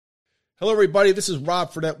Hello, everybody. This is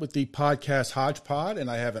Rob Fredette with the podcast Hodgepod, and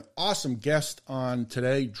I have an awesome guest on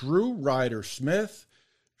today, Ryder Smith.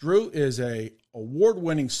 Drew is a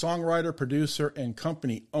award-winning songwriter, producer, and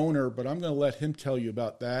company owner, but I'm going to let him tell you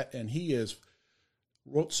about that. And he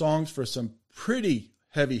wrote songs for some pretty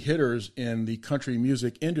heavy hitters in the country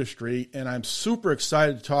music industry, and I'm super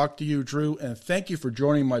excited to talk to you, Drew, and thank you for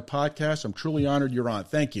joining my podcast. I'm truly honored you're on.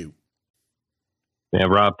 Thank you. Yeah,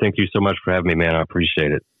 Rob, thank you so much for having me, man. I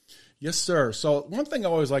appreciate it. Yes, sir. So one thing I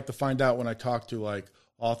always like to find out when I talk to like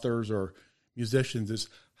authors or musicians is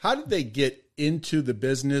how did they get into the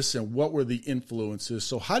business and what were the influences?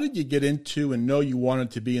 So how did you get into and know you wanted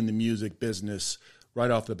to be in the music business right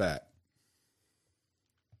off the bat?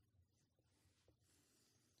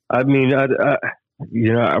 I mean, I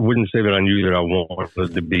wouldn't say that I knew that I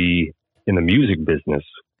wanted to be in the music business.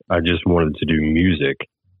 I just wanted to do music,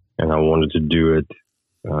 and I wanted to do it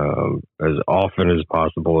as often as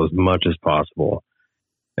possible, as much as possible.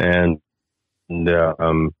 And you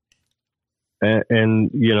know,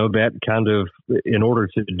 that kind of, in order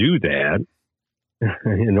to do that,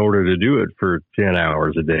 in order to do it for 10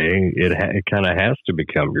 hours a day, it kind of has to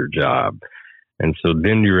become your job. And so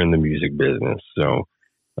then you're in the music business. So,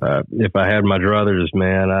 if I had my druthers,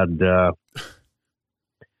 man,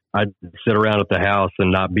 I'd sit around at the house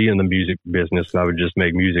and not be in the music business. I would just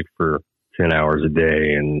make music for 10 hours a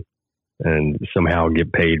day and somehow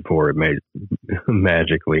get paid for it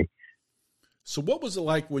magically. So what was it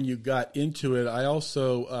like when you got into it? I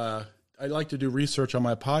also, I like to do research on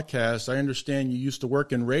my podcast. I understand you used to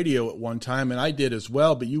work in radio at one time, and I did as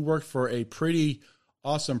well, but you worked for a pretty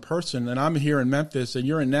awesome person, and I'm here in Memphis and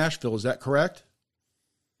you're in Nashville. Is that correct?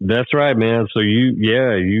 That's right, man. So you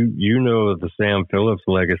know the Sam Phillips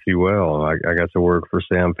legacy well. I got to work for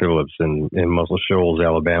Sam Phillips in Muscle Shoals,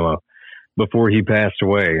 Alabama, before he passed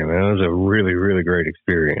away. I mean, it was a really, really great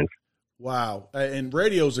experience. Wow. And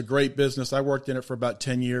radio is a great business. I worked in it for about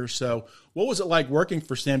 10 years. So what was it like working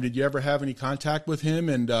for Sam? Did you ever have any contact with him?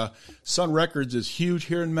 And Sun Records is huge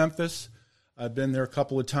here in Memphis. I've been there a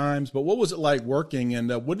couple of times, but what was it like working, and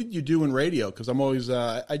what did you do in radio? Because I'm always,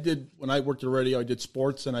 when I worked in radio, I did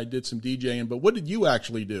sports and I did some DJing, but what did you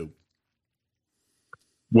actually do?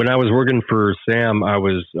 When I was working for Sam, I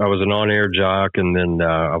was an on-air jock, and then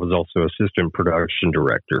I was also assistant production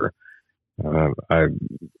director. I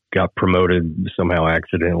got promoted somehow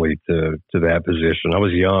accidentally to that position. I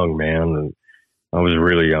was young, man, and I was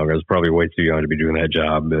really young. I was probably way too young to be doing that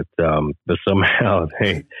job, but somehow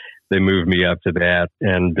they moved me up to that.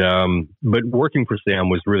 And, but working for Sam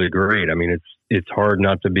was really great. I mean, it's hard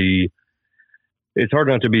not to be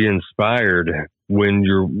inspired when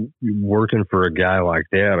you're working for a guy like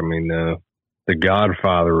that. I mean, the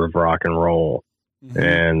godfather of rock and roll. Mm-hmm.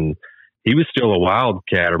 And he was still a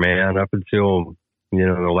wildcatter, man, up until, you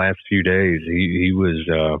know, the last few days. He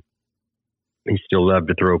still loved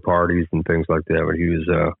to throw parties and things like that. But he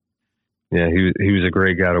was a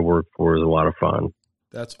great guy to work for. It was a lot of fun.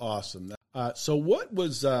 That's awesome. So what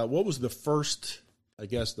was the first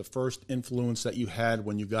influence that you had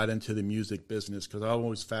when you got into the music business? Because I'm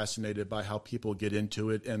always fascinated by how people get into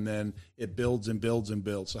it and then it builds and builds and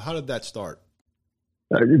builds. So how did that start?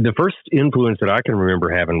 The first influence that I can remember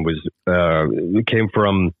having was it came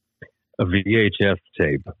from a VHS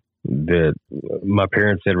tape that my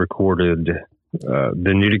parents had recorded, the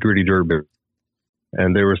Nitty Gritty Dirt Band.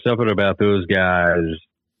 And there was something about those guys,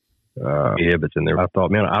 Hibbets in there. I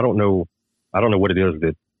thought, man, I don't know what it is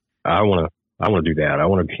that I want to do that. I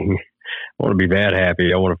want to be that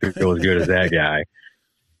happy. I want to feel as good as that guy.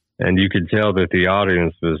 And you could tell that the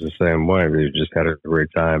audience was the same way. They just had a great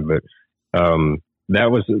time. But that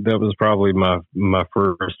was probably my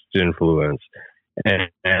first influence.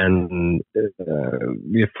 And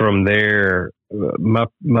from there, my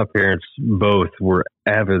parents both were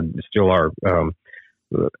still are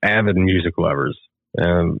avid music lovers.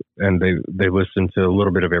 And they listened to a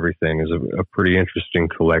little bit of everything. Is a pretty interesting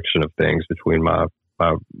collection of things between my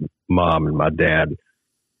mom and my dad.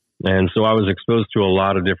 And so I was exposed to a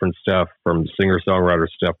lot of different stuff, from singer-songwriter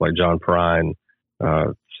stuff like John Prine to,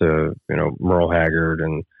 you know, Merle Haggard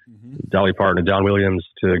and Dolly Parton and Don Williams,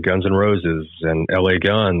 to Guns N' Roses and LA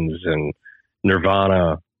Guns and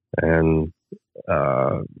Nirvana and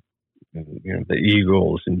you know, the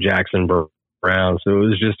Eagles and Jackson Brown. So it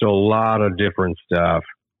was just a lot of different stuff.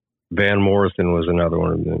 Van Morrison was another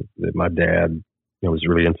one that my dad, you know, was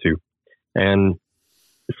really into. And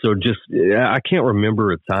so I can't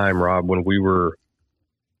remember a time, Rob, when we were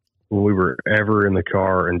ever in the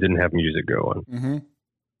car and didn't have music going. Mm-hmm.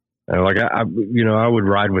 And like I would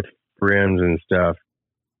ride with friends and stuff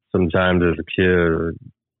sometimes as a kid, or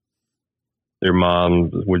their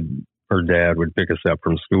moms would her dad would pick us up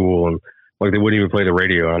from school, and like they wouldn't even play the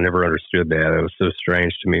radio. I never understood that. It was so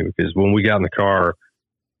strange to me because when we got in the car,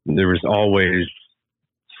 there was always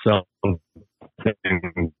something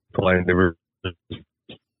playing. There was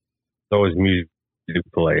always music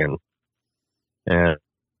playing, and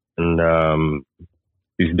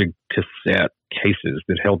these big cassette cases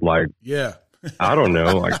that held like I don't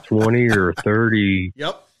know, like 20 or 30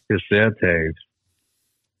 cassette tapes,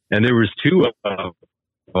 and there was 2 of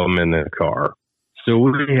them in the car. So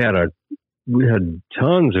we had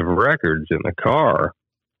tons of records in the car,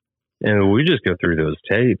 and we just go through those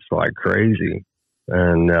tapes like crazy.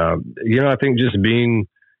 And I think just being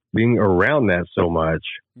around that so much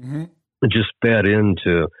it just fed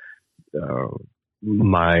into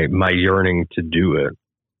my yearning to do it.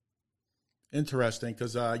 Interesting,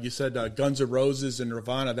 because you said Guns N' Roses and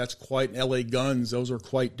Nirvana. That's quite LA Guns. Those are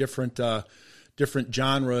quite different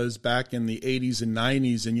genres back in the 80s and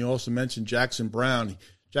 90s. And you also mentioned Jackson Browne.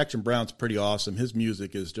 Jackson Browne's pretty awesome. His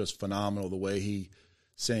music is just phenomenal, the way he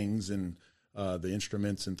sings and the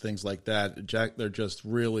instruments and things like that. They're just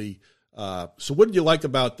really so what did you like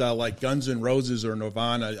about like Guns N' Roses or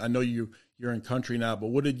Nirvana? I know you're in country now, but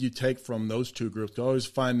what did you take from those 2 groups? I always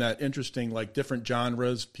find that interesting, like different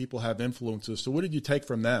genres, people have influences. So what did you take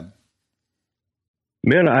from them?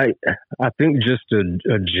 Man, I think just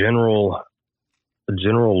a general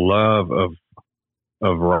love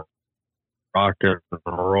of rock and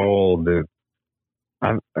roll that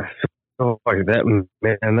I feel like that,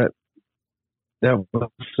 man, that was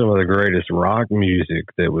some of the greatest rock music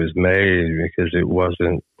that was made because it was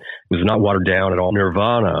not watered down at all.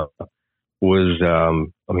 Nirvana was,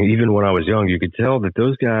 even when I was young, you could tell that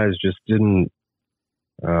those guys just didn't,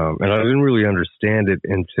 and I didn't really understand it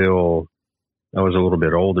until I was a little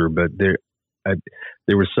bit older, but there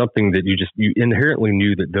was something that you inherently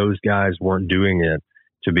knew that those guys weren't doing it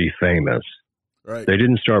to be famous. Right. They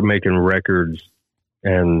didn't start making records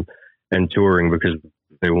and touring because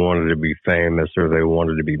they wanted to be famous or they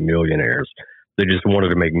wanted to be millionaires. They just wanted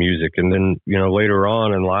to make music. And then, later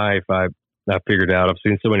on in life, I figured out, I've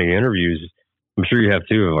seen so many interviews, I'm sure you have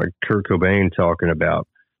too, of like Kurt Cobain talking about,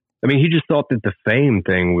 he just thought that the fame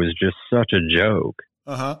thing was just such a joke.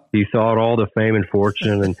 He thought all the fame and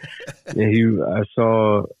fortune, and I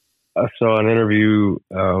saw an interview,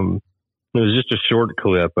 it was just a short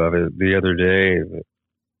clip of it the other day.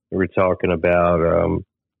 We were talking about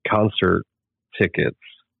concert tickets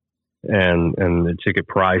and the ticket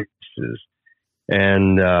prices,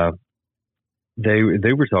 and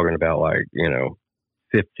they were talking about like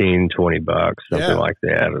 $15, $20, something like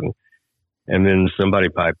that, and then somebody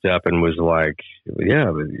piped up and was like,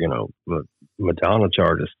 yeah, but, Madonna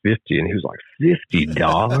charges $50, and he was like,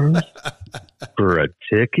 $50 for a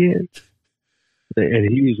ticket,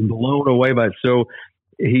 and he was blown away by it. So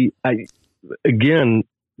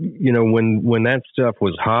when that stuff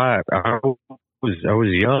was hot, I was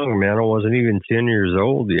young, man. I wasn't even 10 years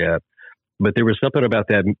old yet, but there was something about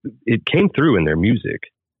that. It came through in their music.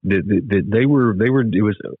 That they were. It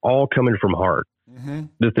was all coming from heart. Mm-hmm.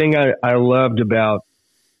 The thing I loved about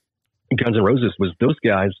Guns N' Roses was those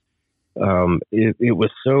guys. It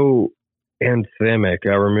was so anthemic.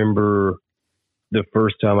 I remember the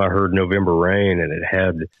first time I heard November Rain, and it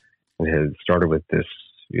had started with this,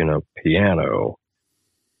 piano,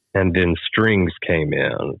 and then strings came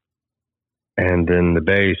in, and then the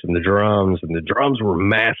bass and the drums were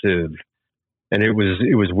massive. And it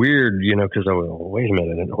was weird, because I was, wait a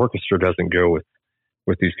minute, an orchestra doesn't go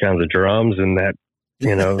with these kinds of drums and that,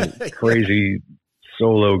 crazy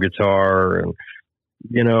solo guitar and,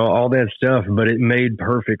 all that stuff, but it made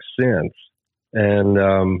perfect sense.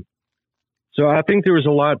 And, so I think there was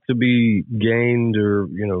a lot to be gained or,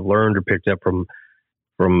 learned or picked up from,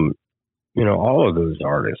 all of those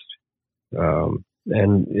artists. And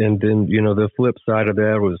then, the flip side of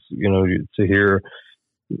that was, to hear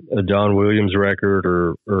a Don Williams record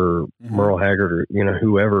or mm-hmm. Merle Haggard or,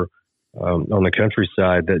 whoever, on the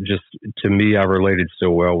countryside, that just, to me, I related so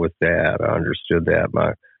well with that. I understood that.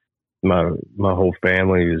 My whole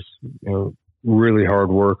family is, really hard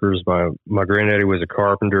workers. My granddaddy was a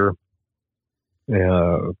carpenter.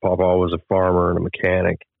 Papa was a farmer and a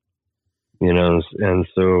mechanic, and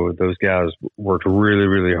so those guys worked really,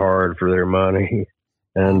 really hard for their money.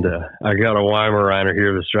 And I got a Weimaraner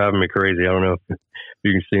here that's driving me crazy. I don't know if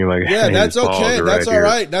you can see my guy. Yeah, that's okay. That's all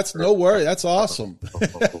right. That's no worry. That's awesome.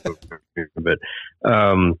 But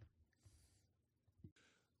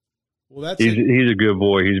he's a good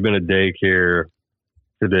boy. He's been at daycare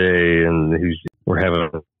today, and we're having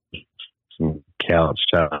some couch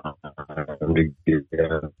time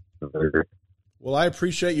together. Well, I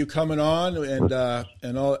appreciate you coming on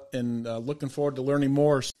and looking forward to learning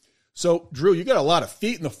more. So, Drew, you got a lot of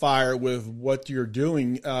feet in the fire with what you're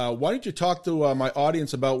doing. Why don't you talk to my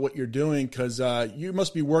audience about what you're doing? Because you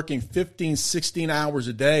must be working 15, 16 hours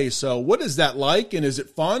a day. So what is that like? And is it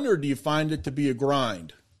fun, or do you find it to be a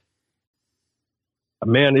grind?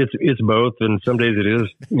 Man, it's both. And some days it is,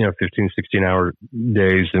 15, 16-hour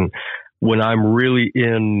days. And when I'm really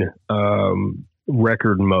in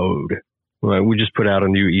record mode, we just put out a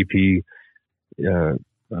new EP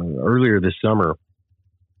earlier this summer.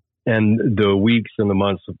 And the weeks and the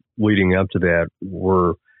months leading up to that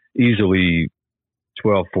were easily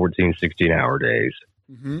 12, 14, 16-hour days.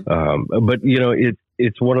 Mm-hmm. But,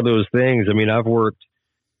 it's one of those things. I mean, I've worked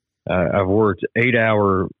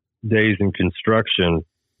 8-hour days in construction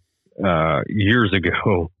years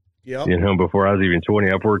ago, yep. Before I was even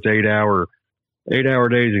 20. I've worked 8-hour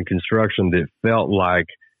days in construction that felt like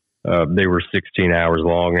they were 16 hours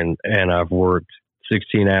long. And I've worked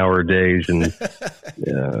 16-hour days and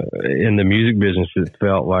in the music business, it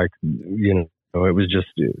felt like, it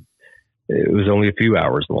was only a few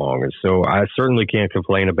hours long. And so I certainly can't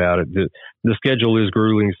complain about it. The schedule is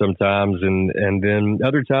grueling sometimes. And then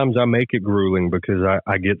other times I make it grueling because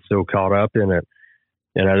I get so caught up in it,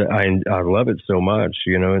 and I love it so much,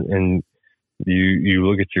 and you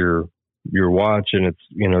look at your watch and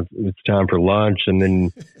it's time for lunch, and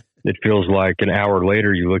then it feels like an hour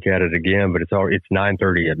later you look at it again, but it's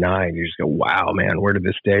 9:30 at night. You just go, wow, man, where did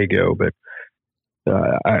this day go? But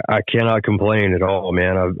I cannot complain at all,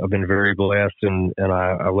 man. I've been very blessed, and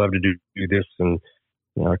I love to do this, and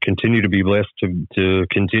continue to be blessed to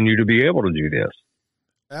continue to be able to do this.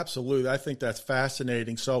 Absolutely. I think that's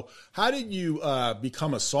fascinating. So how did you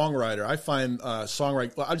become a songwriter? I find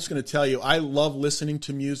songwriting, well, I'm just going to tell you, I love listening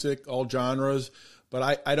to music, all genres,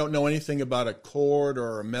 but I don't know anything about a chord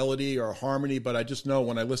or a melody or a harmony, but I just know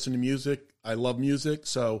when I listen to music, I love music.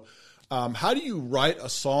 So how do you write a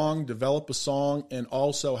song, develop a song, and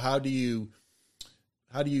also how do you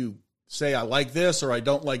say I like this or I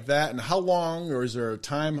don't like that, and how long, or is there a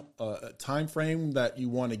time frame that you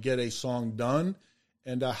want to get a song done?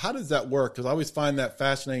 And how does that work? Because I always find that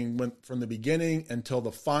fascinating from the beginning until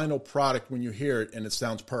the final product when you hear it and it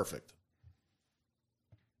sounds perfect.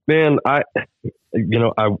 Man, I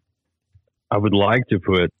would like to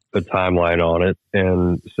put a timeline on it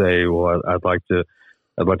and say, well, I'd like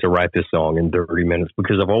to write this song in 30 minutes,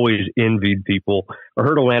 because I've always envied people. I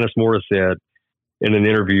heard Alanis Morissette in an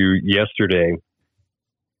interview yesterday.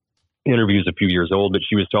 Interview's a few years old, but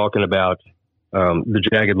she was talking about the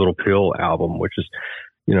Jagged Little Pill album, which is,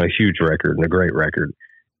 a huge record and a great record.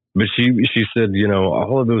 But she said,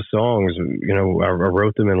 all of those songs, I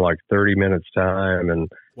wrote them in like 30 minutes time, and,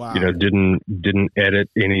 wow. Didn't edit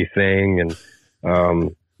anything. And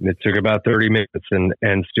it took about 30 minutes,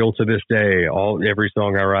 and still to this day, every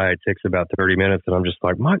song I write takes about 30 minutes. And I'm just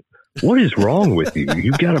like, what is wrong with you?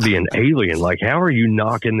 You've got to be an alien. Like, how are you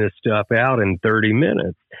knocking this stuff out in 30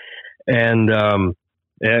 minutes? And,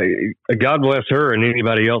 God bless her and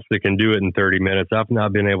anybody else that can do it in 30 minutes. I've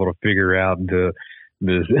not been able to figure out the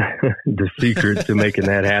secret to making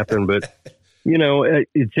that happen. But,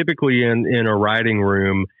 typically in a writing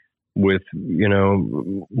room with,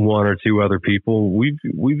 one or two other people, we've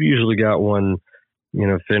usually got one,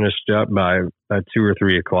 finished up by 2 or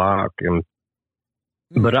 3 o'clock. And,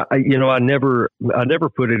 but I never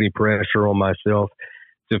put any pressure on myself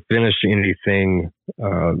to finish anything,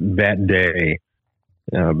 that day.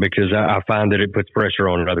 Because I find that it puts pressure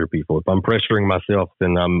on other people. If I'm pressuring myself,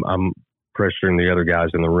 then I'm pressuring the other guys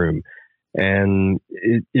in the room. And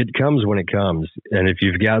it comes when it comes. And if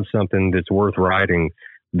you've got something that's worth writing,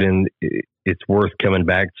 then it's worth coming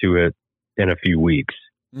back to it in a few weeks,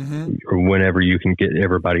 mm-hmm. or whenever you can get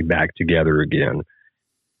everybody back together again.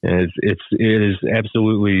 And it is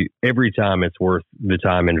absolutely, every time it's worth the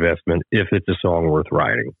time investment if it's a song worth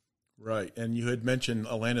writing. Right. And you had mentioned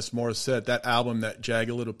Alanis Morissette. That album, that Jagged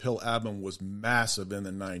Little Pill album, was massive in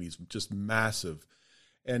the 90s, just massive.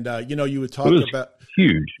 And, you had talked about...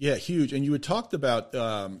 huge. Yeah, huge. And you had talked about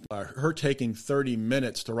her taking 30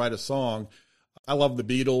 minutes to write a song. I love the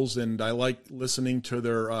Beatles, and I like listening to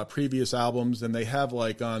their previous albums. And they have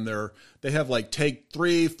take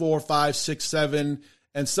 3, 4, 5, 6, 7...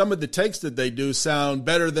 And some of the takes that they do sound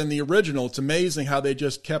better than the original. It's amazing how they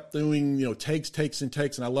just kept doing, takes.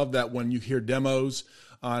 And I love that when you hear demos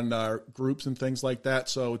on groups and things like that.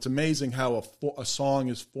 So it's amazing how a song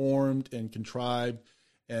is formed and contrived,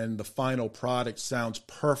 and the final product sounds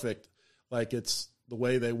perfect, like it's the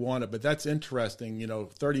way they want it. But that's interesting,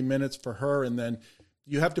 30 minutes for her. And then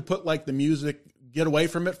you have to put like the music get away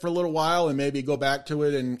from it for a little while and maybe go back to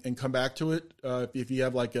it and come back to it? If you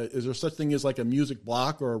have is there such thing as like a music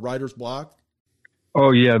block or a writer's block?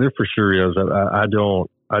 Oh yeah, there for sure is. I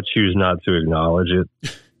choose not to acknowledge it.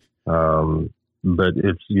 But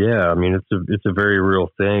it's a very real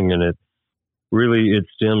thing, and it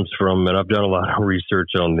stems from, and I've done a lot of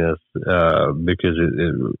research on this, because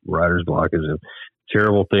writer's block is a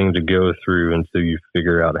terrible thing to go through until you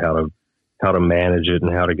figure out how to manage it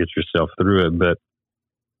and how to get yourself through it. But,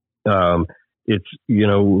 it's,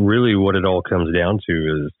 really what it all comes down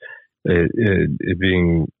to is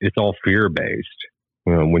it's all fear based.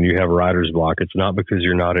 When you have writer's block, it's not because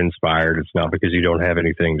you're not inspired. It's not because you don't have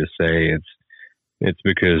anything to say. It's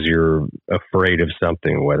because you're afraid of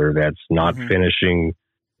something, whether that's not finishing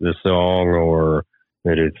the song or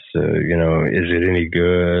that it's, is it any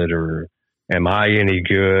good, or am I any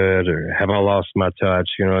good, or have I lost my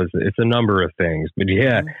touch? It's a number of things. But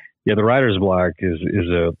yeah, the writer's block is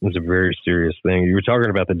a very serious thing. You were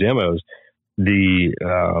talking about the demos.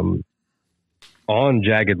 On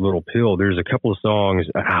Jagged Little Pill, there's a couple of songs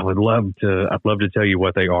I'd love to tell you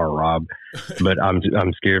what they are, Rob, but I'm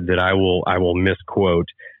scared that I will misquote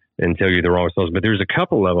and tell you the wrong songs. But there's a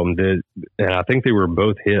couple of them and I think they were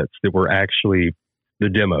both hits that were actually the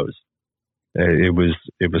demos. It was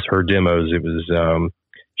her demos. It was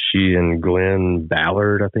she and Glenn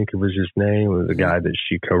Ballard, I think it was his name, was the guy that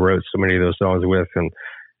she co-wrote so many of those songs with,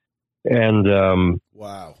 and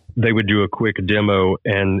wow. They would do a quick demo,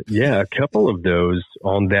 and a couple of those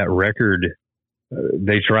on that record,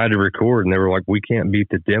 they tried to record and they were like, we can't beat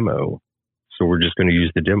the demo, so we're just going to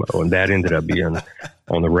use the demo. And that ended up being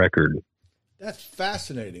on the record. That's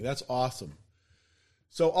fascinating. That's awesome.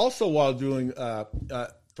 So also while doing,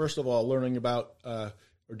 first of all, learning about, or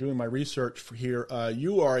doing my research for here,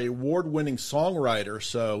 you are an award-winning songwriter.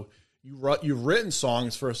 So you've written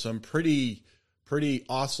songs for some pretty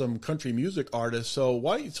awesome country music artists. So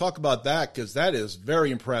why don't you talk about that? Because that is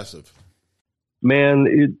very impressive. Man,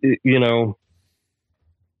 it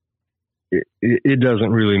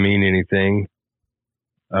doesn't really mean anything.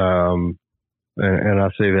 And I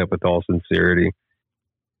say that with all sincerity,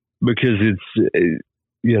 because it's,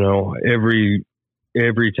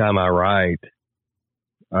 every time I write,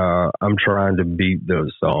 I'm trying to beat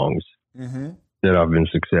those songs that I've been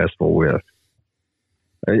successful with.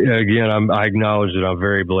 Again, I acknowledge that I'm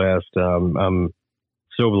very blessed. I'm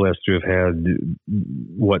so blessed to have had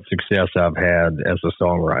what success I've had as a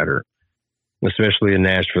songwriter, especially in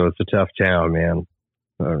Nashville. It's a tough town, man.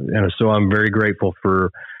 And so I'm very grateful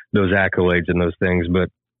for those accolades and those things.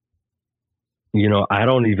 But, I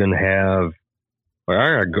don't even have,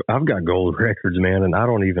 I've got gold records, man, and I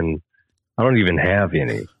don't even have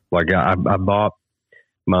any. Like I bought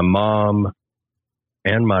my mom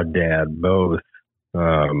and my dad both.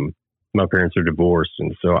 My parents are divorced,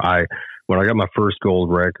 and so when I got my first gold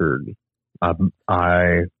record,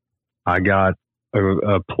 I got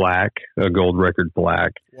a plaque, a gold record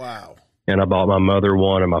plaque. Wow! And I bought my mother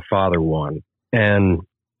one and my father one, and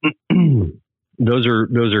those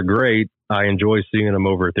are great. I enjoy seeing them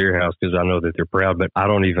over at their house because I know that they're proud. But I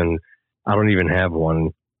don't even have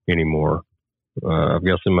one anymore. I've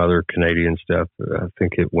got some other Canadian stuff. I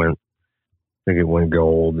think it went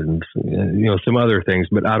gold, and some other things,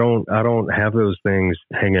 but I don't have those things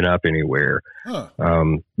hanging up anywhere,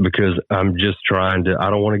 because I'm just I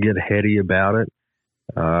don't want to get heady about it.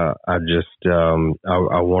 I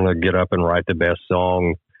want to get up and write the best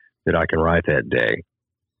song that I can write that day.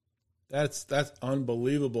 That's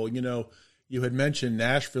unbelievable. You had mentioned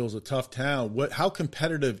Nashville's a tough town. How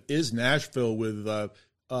competitive is Nashville with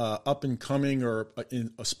up and coming or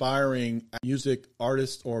aspiring music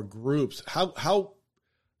artists or groups? How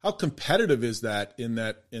competitive is that in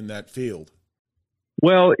that field?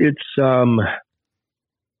 Well, it's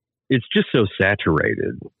just so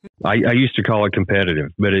saturated. I used to call it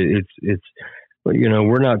competitive, but it's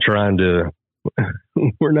we're not trying to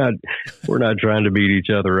beat each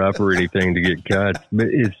other up or anything to get cuts, but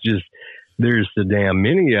it's just there's so damn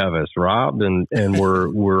many of us, Rob, and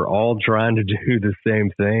we're all trying to do the same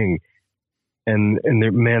thing. And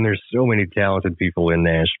there's so many talented people in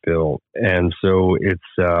Nashville, and so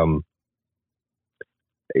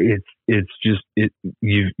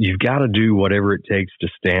you've got to do whatever it takes to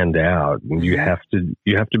stand out, and you have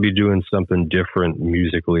to be doing something different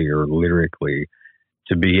musically or lyrically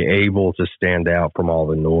to be able to stand out from all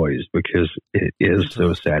the noise, because it is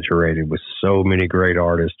so saturated with so many great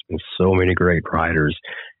artists and so many great writers.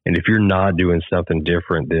 And if you're not doing something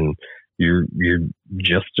different, then you're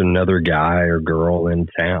just another guy or girl in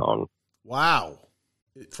town. Wow.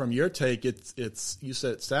 from your take, it's you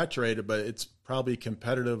said it's saturated, but it's probably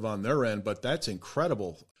competitive on their end. But that's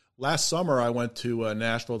incredible. Last summer, I went to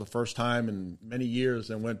Nashville the first time in many years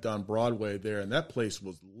and went on Broadway there, and that place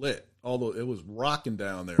was lit. Although it was rocking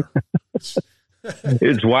down there.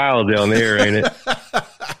 It's wild down there, ain't it?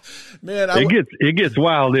 Man, it gets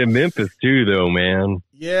wild in Memphis too, though, man.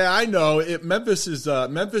 Yeah, I know. Memphis is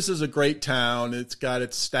a great town. It's got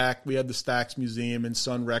its Stax. We had the Stax Museum and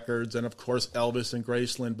Sun Records, and of course Elvis and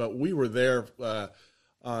Graceland. But we were there.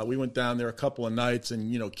 We went down there a couple of nights,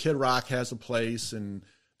 and Kid Rock has a place, and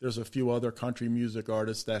there's a few other country music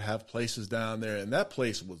artists that have places down there, and that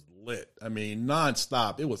place was lit. I mean,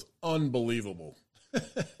 nonstop. It was unbelievable.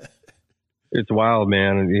 It's wild,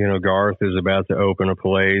 man. Garth is about to open a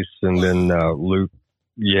place, and then Luke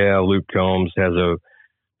Combs has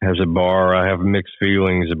a bar. I have mixed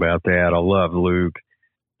feelings about that. I love Luke.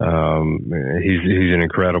 He's an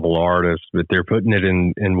incredible artist, but they're putting it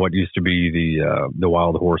in what used to be the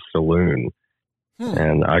Wild Horse Saloon.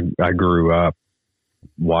 And I grew up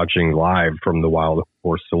watching live from the Wild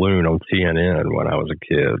Horse Saloon on TNN when I was a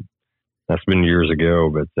kid. That's been years ago,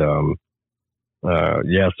 but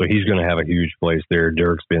so he's going to have a huge place there.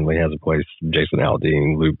 Derek Spindley has a place. Jason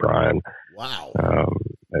Aldean, Luke Bryan. Wow.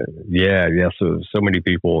 So many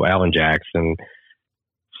people. Alan Jackson.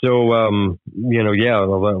 So a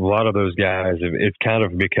lot of those guys. It's kind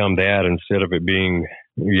of become that instead of it being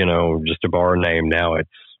just a bar name. Now it's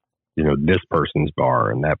this person's bar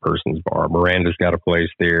and that person's bar. Miranda's got a place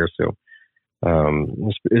there, so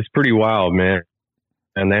it's pretty wild, man.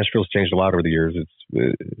 And Nashville's changed a lot over the years.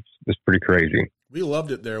 It's pretty crazy. We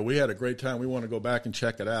loved it there. We had a great time. We want to go back and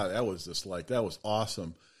check it out. That was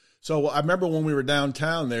awesome. So I remember when we were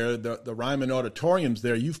downtown there, the Ryman Auditorium's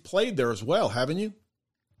there. You've played there as well, haven't you?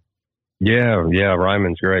 Yeah.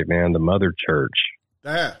 Ryman's great, man. The Mother Church.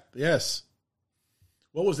 Yes.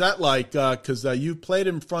 What was that like? Because you played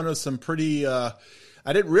in front of some pretty. I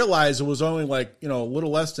didn't realize it was only a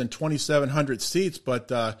little less than 2,700 seats,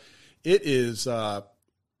 but it is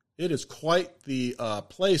quite the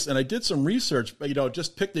place. And I did some research,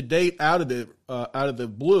 just picked a date out of the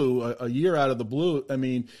blue, a year out of the blue. I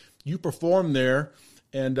mean, you performed there,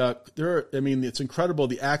 and it's incredible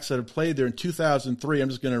the acts that have played there in 2003. I'm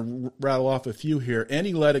just going to rattle off a few here.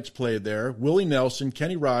 Annie Lennox played there, Willie Nelson,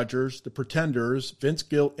 Kenny Rogers, The Pretenders, Vince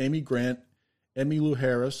Gill, Amy Grant, Emmylou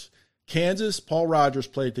Harris, Kansas, Paul Rogers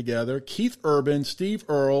played together, Keith Urban, Steve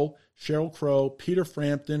Earle, Sheryl Crow, Peter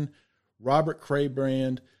Frampton, Robert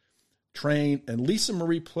Craybrand, Train, and Lisa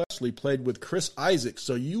Marie Presley played with Chris Isaac.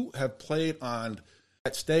 So you have played on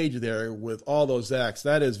that stage there with all those acts.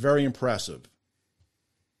 That is very impressive.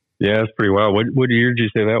 Yeah, that's pretty wild. What year did you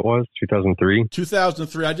say that was? 2003?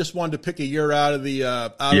 2003. I just wanted to pick a year out of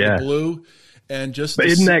the blue, and just. But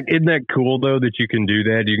isn't that cool though that you can do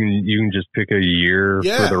that? You can just pick a year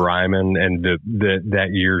for the Ryman, and that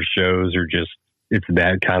year's shows are just it's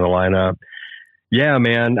that kind of lineup. Yeah,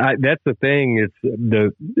 man, that's the thing. It's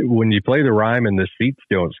when you play the Ryman, the seats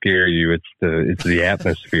don't scare you. It's the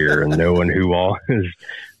atmosphere and knowing who all has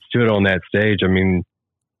stood on that stage. I mean,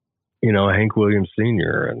 Hank Williams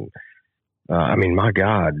Sr. and my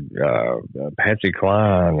God, Patsy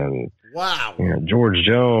Cline and wow, George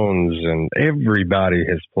Jones and everybody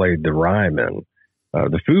has played the Ryman.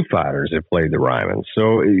 The Foo Fighters have played the Ryman.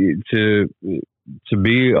 So to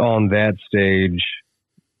be on that stage.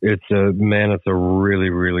 It's a really,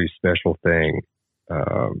 really special thing.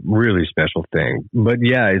 Really special thing. But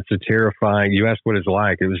yeah, it's a terrifying, you asked what it's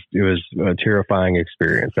like. It was a terrifying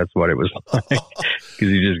experience. That's what it was like. Cause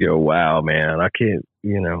you just go, wow, man, I can't,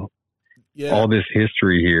 all this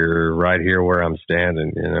history here, right here where I'm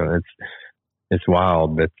standing, it's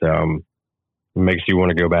wild, but, it makes you want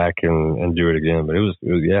to go back and do it again. But it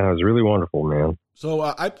was really wonderful, man. So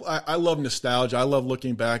I love nostalgia. I love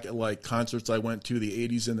looking back at concerts I went to the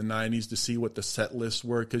 80s and the 90s to see what the set lists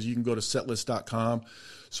were, because you can go to setlist.com.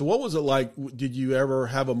 So what was it like? Did you ever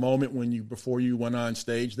have a moment before you went on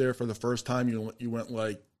stage there for the first time, you went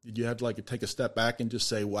did you have to take a step back and just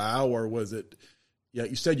say, wow? Or was it,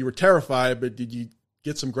 you said you were terrified, but did you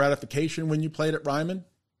get some gratification when you played at Ryman?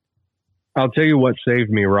 I'll tell you what saved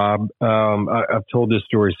me, Rob. I've told this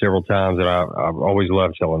story several times, and I've always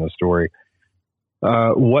loved telling the story.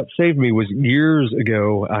 What saved me was years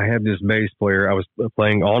ago, I had this bass player. I was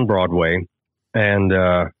playing on Broadway, and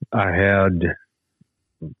I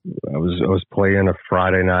was playing a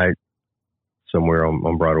Friday night somewhere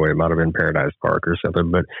on Broadway. It might have been Paradise Park or something,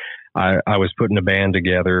 but I was putting a band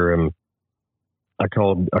together, and I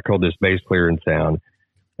called this bass player in town,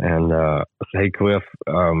 and I said, "Hey, Cliff,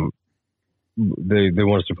 they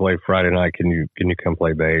want us to play Friday night. Can you come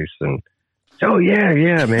play bass?" And "Oh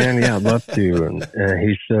yeah, man, yeah, I'd love to." And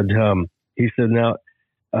he said, "Now,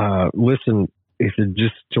 listen," he said,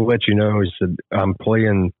 "just to let you know," he said, "I'm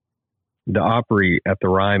playing the Opry at the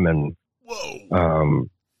Ryman. Whoa.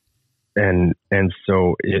 And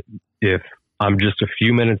so if I'm just a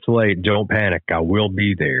few minutes late, don't panic. I will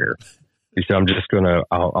be there." He said,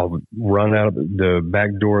 I'll run out of the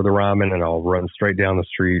back door of the Ryman and I'll run straight down the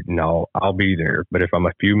street and I'll be there. But if I'm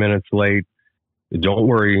a few minutes late, don't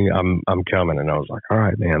worry, I'm coming. And I was like, all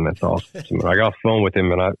right, man, that's awesome. And I got off the phone with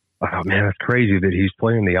him and man, that's crazy that he's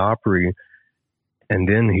playing the Opry and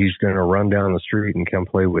then he's going to run down the street and come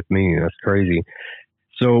play with me. That's crazy.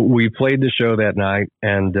 So we played the show that night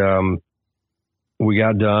and, we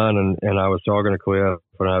got done and I was talking to Cliff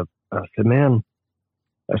and I said, man,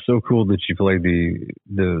 that's so cool that you played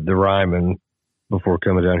the Ryman before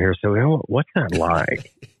coming down here. So what's that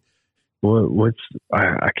like?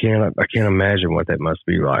 I can't imagine what that must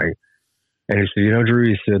be like. And he said, Drew,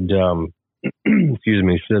 he said, excuse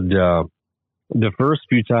me, he said, the first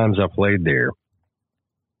few times I played there,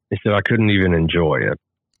 he said, I couldn't even enjoy it.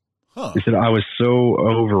 Huh. He said, I was so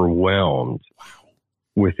overwhelmed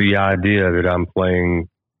with the idea that I'm playing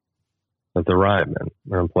at the Ryman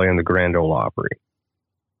or I'm playing the Grand Ole Opry.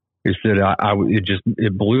 He said,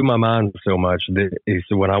 it blew my mind so much that he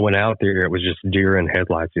said, when I went out there, it was just deer in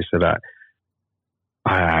headlights. He said,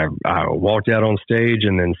 I walked out on stage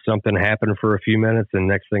and then something happened for a few minutes. And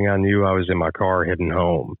next thing I knew, I was in my car heading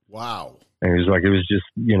home. Wow. And he was like, it was just,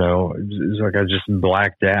 it was like I just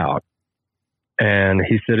blacked out. And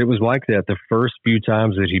he said it was like that the first few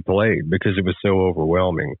times that he played because it was so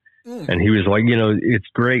overwhelming. And he was like, it's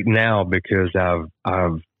great now because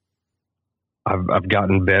I've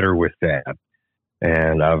gotten better with that,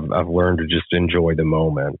 and I've learned to just enjoy the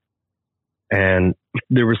moment. And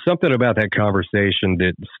there was something about that conversation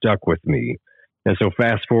that stuck with me. And so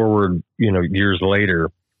fast forward, years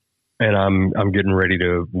later, and I'm getting ready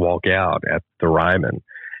to walk out at the Ryman,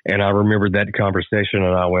 and I remembered that conversation,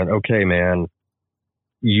 and I went, "Okay, man,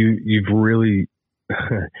 you've really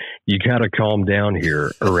you got to calm down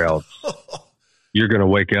here, or else you're going to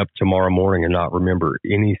wake up tomorrow morning and not remember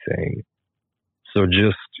anything." So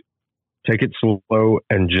just take it slow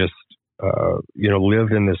and just,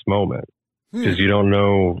 live in this moment because you don't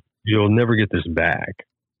know, you'll never get this back.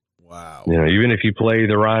 Wow. Even if you play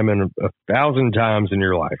the Ryman 1,000 times in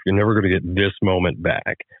your life, you're never going to get this moment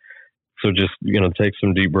back. So just, take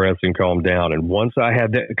some deep breaths and calm down. And once I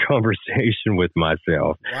had that conversation with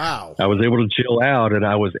myself, wow, I was able to chill out and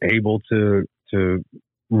I was able to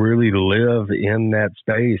really live in that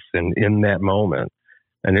space and in that moment.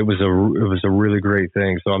 And it was a really great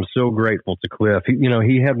thing. So I'm so grateful to Cliff.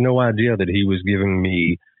 He had no idea that he was giving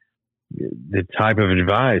me the type of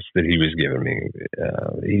advice that he was giving me.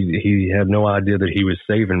 He had no idea that he was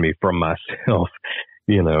saving me from myself,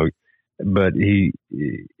 but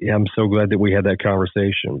I'm so glad that we had that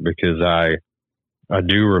conversation because I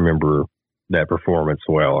do remember that performance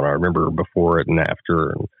well. And I remember before it and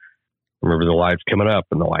after, and I remember the lights coming up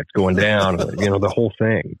and the lights going down, the whole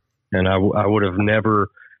thing. And I would have never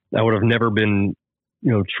been,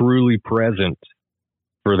 truly present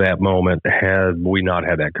for that moment had we not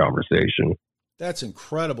had that conversation. That's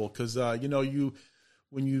incredible. Cause, this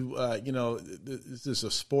is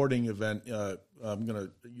a sporting event. I'm going to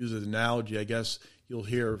use an analogy. I guess you'll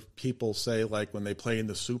hear people say like when they play in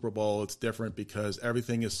the Super Bowl, it's different because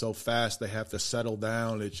everything is so fast. They have to settle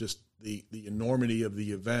down. It's just the enormity of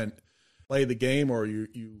the event. Play the game or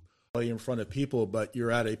you play in front of people, but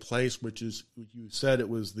you're at a place which is, you said it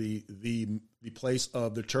was the place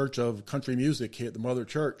of the Church of Country Music here, the Mother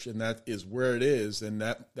Church, and that is where it is, and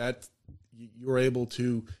that you're able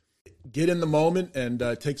to get in the moment and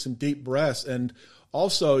take some deep breaths, and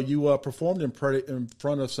also you performed in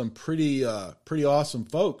front of some pretty awesome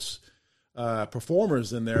folks,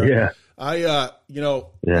 performers in there. Yeah. I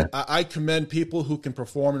commend people who can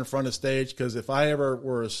perform in front of stage because if I ever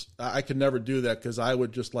were, I could never do that because I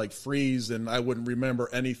would just like freeze and I wouldn't remember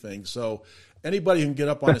anything. So anybody who can get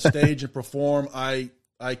up on a stage and perform, I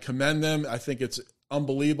commend them. I think it's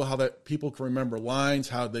unbelievable how that people can remember lines,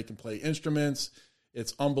 how they can play instruments.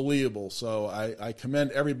 It's unbelievable. So I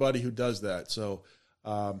commend everybody who does that. So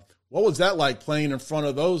what was that like playing in front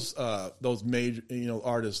of those major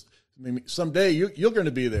artists? I mean, someday you're going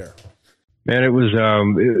to be there. Man, it was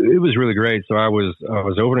really great. So I was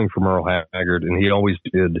opening for Merle Haggard, and he always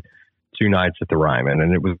did 2 nights at the Ryman,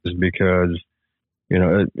 and it was because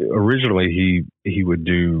originally he would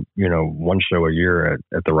do 1 show a year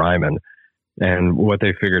at the Ryman, and what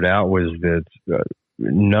they figured out was that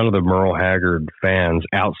none of the Merle Haggard fans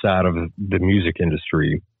outside of the music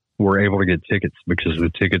industry were able to get tickets because the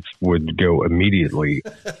tickets would go immediately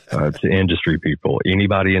to industry people.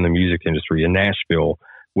 Anybody in the music industry in Nashville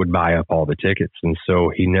would buy up all the tickets. And so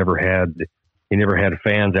he never had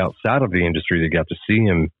fans outside of the industry that got to see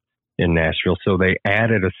him in Nashville. So they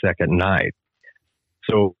added a second night.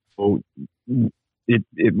 So it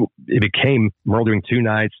became, we're doing 2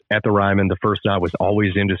 nights at the Ryman. The first night was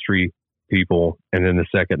always industry people. And then the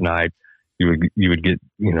second night you would get,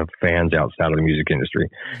 fans outside of the music industry.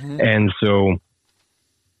 Mm-hmm. And so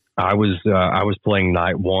I was playing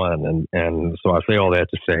night 1. And so I say all that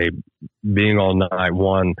to say, being on night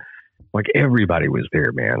 1, like everybody was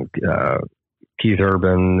there, man. Keith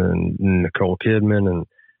Urban and Nicole Kidman and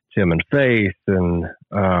Tim and Faith. And,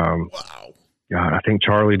 wow. God, I think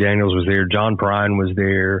Charlie Daniels was there. John Prine was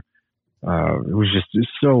there. It was just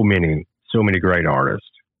so many great artists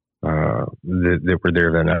that were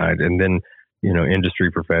there that night. And then,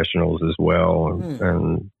 industry professionals as well,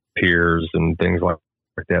 and peers and things like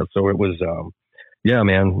that. So it was,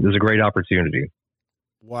 man, it was a great opportunity.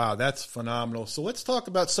 Wow, that's phenomenal. So let's talk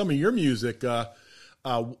about some of your music. I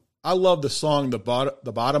love the song, the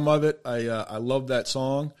bottom of it. I love that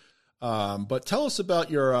song. But tell us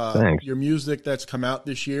about your music that's come out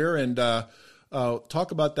this year, and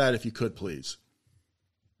talk about that if you could, please.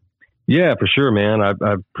 Yeah, for sure, man. I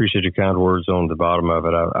appreciate your kind words on the bottom of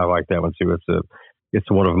it. I like that one too.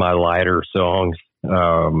 It's one of my lighter songs.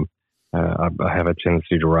 I have a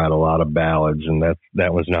tendency to write a lot of ballads, and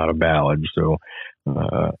that was not a ballad. So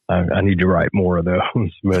I need to write more of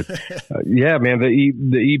those. But yeah, man,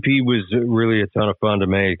 the EP was really a ton of fun to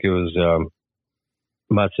make. It was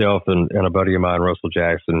myself and a buddy of mine, Russell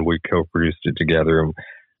Jackson. We co-produced it together, and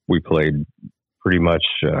we played pretty much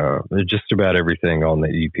just about everything on the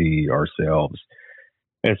EP ourselves.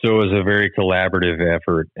 And so it was a very collaborative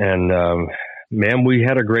effort. And man, we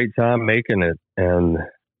had a great time making it. And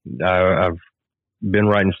I've been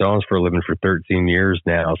writing songs for a living for 13 years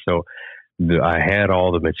now. So I had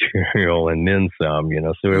all the material and then some,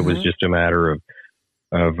 so it was just a matter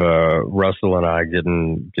of Russell and I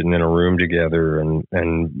getting in a room together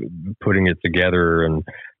and putting it together and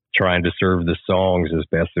trying to serve the songs as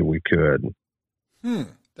best that we could.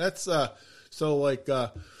 That's so like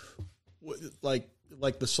the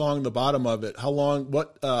song, the bottom of it. How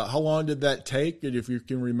long did that take? And if you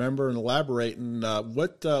can remember and elaborate, and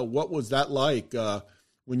what was that like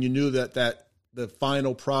when you knew that the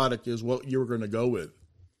final product is what you were going to go with?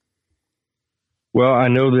 Well, I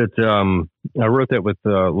know that I wrote that with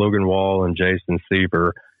Logan Wall and Jason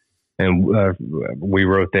Sieber, and we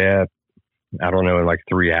wrote that, I don't know, in like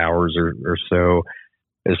 3 hours or so.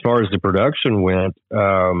 As far as the production went,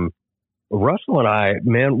 Russell and I,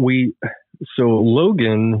 man, so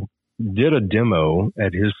Logan did a demo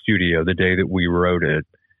at his studio the day that we wrote it.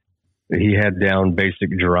 He had down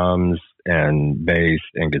basic drums and bass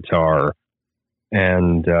and guitar.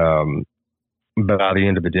 And but by the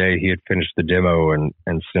end of the day, he had finished the demo and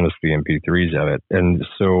sent us the MP3s of it. And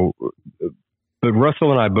so, but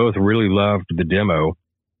Russell and I both really loved the demo.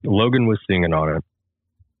 Logan was singing on it.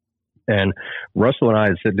 And Russell and I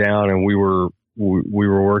had sat down and we were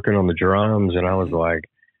working on the drums, and I was like,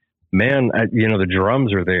 man, the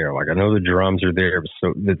drums are there. Like, I know the drums are there,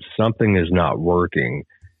 so that something is not working.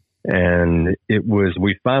 And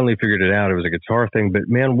we finally figured it out. It was a guitar thing, but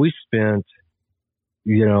man, we spent,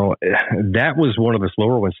 that was one of the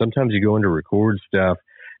slower ones. Sometimes you go into record stuff,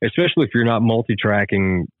 especially if you're not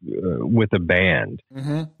multi-tracking with a band,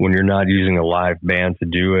 when you're not using a live band to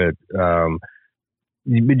do it.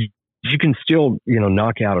 You can still,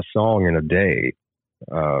 knock out a song in a day,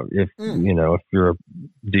 if you're a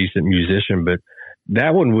decent musician. But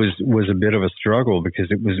that one was a bit of a struggle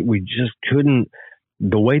because we just couldn't,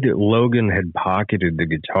 the way that Logan had pocketed the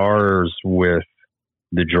guitars with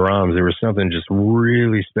the drums, there was something just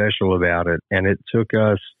really special about it. And it took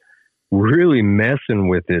us really messing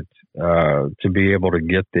with it to be able to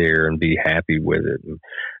get there and be happy with it.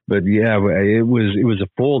 But yeah, it was a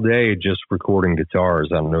full day just recording guitars.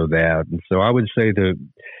 I know that. And so I would say the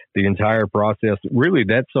entire process, really,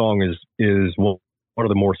 that song is one of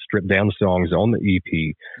the more stripped down songs on the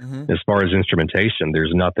EP. As far as instrumentation,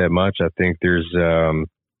 there's not that much. I think there's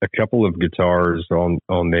a couple of guitars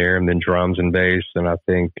on there, and then drums and bass, and I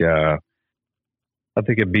think a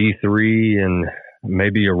B3 and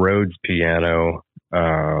maybe a Rhodes piano,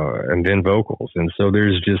 and then vocals. And so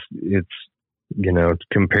there's just, it's,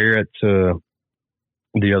 compare it to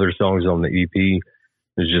the other songs on the EP,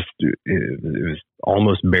 it was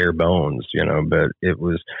almost bare bones, but that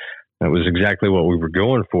was exactly what we were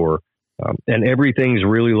going for. And everything's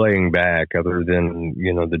really laying back other than,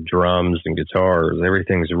 the drums and guitars.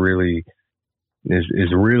 Everything's really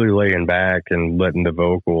is really laying back and letting the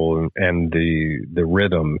vocal and the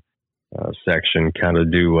rhythm section kind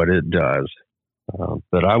of do what it does.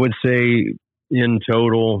 But I would say in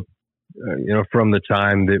total, from the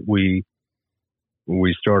time that we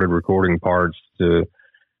started recording parts to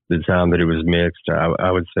the time that it was mixed,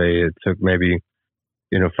 I would say it took maybe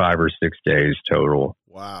 5 or 6 days total.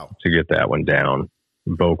 Wow. To get that one down,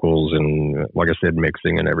 vocals and, like I said,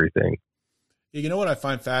 mixing and everything. You know what I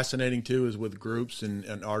find fascinating too is with groups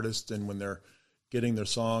and artists, and when they're getting their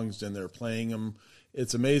songs and they're playing them,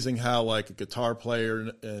 it's amazing how like a guitar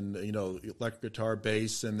player and electric guitar,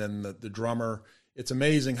 bass, and then the drummer. It's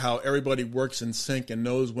amazing how everybody works in sync and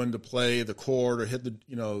knows when to play the chord or hit to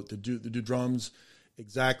do drums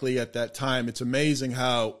exactly at that time. It's amazing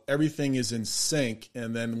how everything is in sync,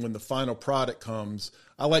 and then when the final product comes,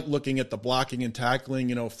 I like looking at the blocking and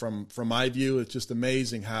tackling. From my view, it's just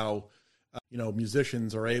amazing how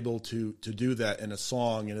musicians are able to do that in a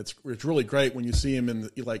song, and it's really great when you see them in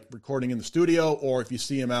like recording in the studio, or if you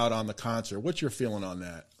see them out on the concert. What's your feeling on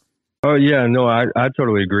that? Oh yeah, no, I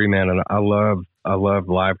totally agree, man, and I love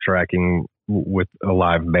live tracking with a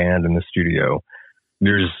live band in the studio.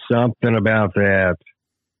 There's something about that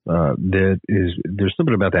there's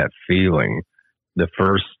something about that feeling the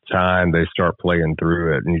first time they start playing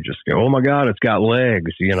through it, and you just go, oh my God, it's got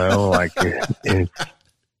legs, like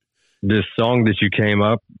this song that you came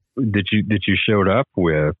up, that you showed up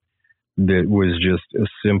with, that was just a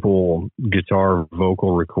simple guitar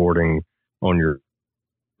vocal recording on your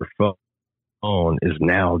phone, is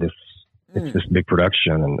now it's this big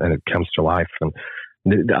production, and it comes to life.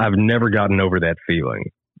 And I've never gotten over that feeling,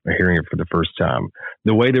 hearing it for the first time.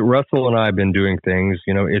 The way that Russell and I have been doing things,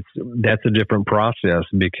 that's a different process,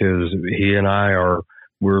 because he and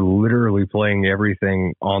we're literally playing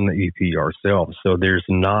everything on the EP ourselves. So there's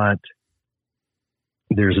not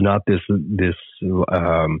this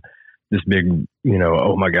big,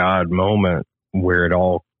 oh my God moment where it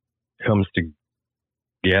all comes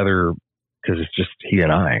together, because it's just he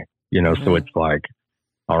and I, so it's like,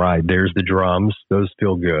 all right, there's the drums. Those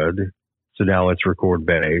feel good. So now let's record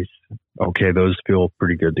bass. Okay, those feel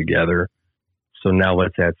pretty good together. So now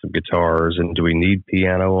let's add some guitars. And do we need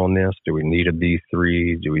piano on this? Do we need a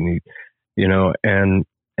B3? Do we need, and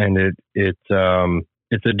it's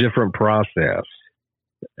a different process.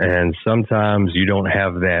 And sometimes you don't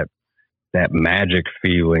have that magic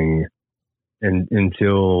feeling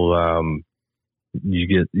until you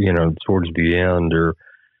get, towards the end, or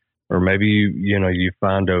maybe you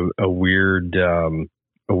find a weird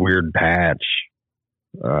patch,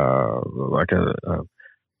 like an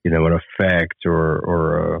effect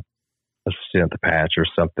or a synth patch or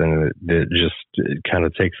something that just kind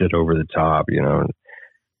of takes it over the top,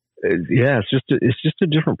 Yeah, it's just a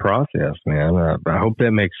different process, man. I hope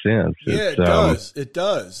that makes sense. Yeah, it does. It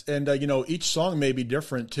does. And each song may be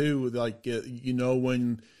different too. Like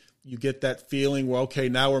when you get that feeling, well, okay,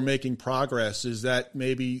 now we're making progress. Is that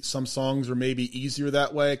maybe some songs are maybe easier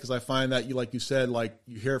that way? Because I find that like you said, like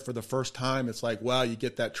you hear it for the first time, it's like, wow, you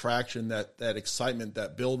get that traction, that excitement,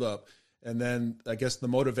 that build up. And then I guess the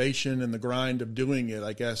motivation and the grind of doing it,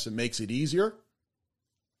 I guess it makes it easier.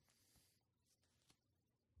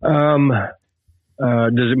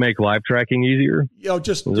 Does it make live tracking easier?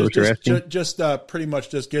 Just pretty much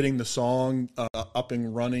just getting the song up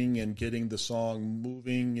and running and getting the song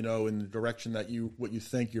moving, in the direction that what you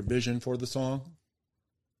think your vision for the song.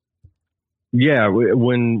 Yeah,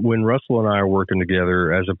 when Russell and I are working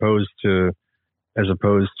together, as opposed to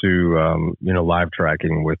live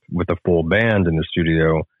tracking with a full band in the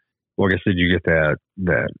studio, like I said, you get that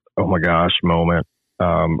oh my gosh moment.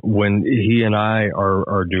 When he and I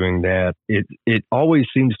are doing that, it always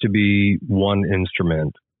seems to be one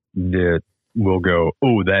instrument that will go,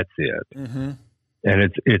 oh, that's it. Mm-hmm.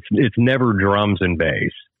 And it's never drums and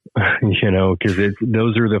bass, because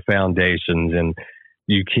those are the foundations, and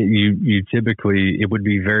you typically, it would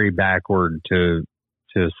be very backward to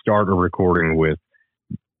start a recording with,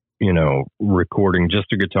 recording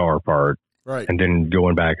just a guitar part. Right. And then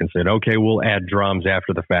going back and said, okay, we'll add drums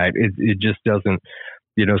after the fact. It just doesn't,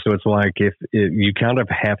 so it's like if you kind of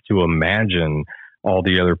have to imagine all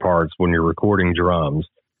the other parts when you're recording drums.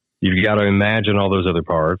 You've got to imagine all those other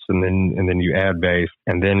parts, and then you add bass,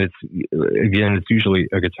 and then it's usually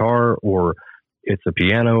a guitar, or it's a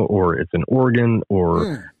piano, or it's an organ,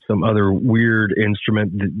 or some other weird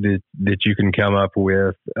instrument that you can come up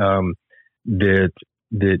with, that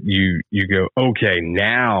you go, okay,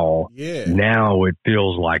 now it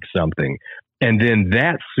feels like something. And then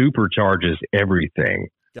that supercharges everything,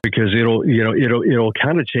 because it'll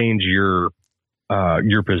kind of change your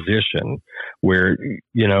your position, where,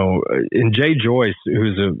 and Jay Joyce,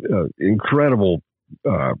 who's a incredible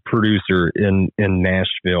producer in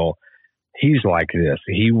Nashville, he's like this.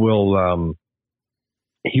 He will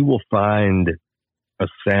find a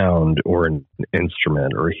sound or an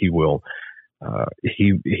instrument, or he will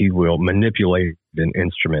manipulate an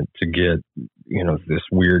instrument to get, this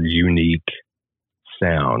weird, unique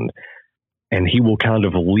sound, and he will kind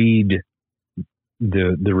of lead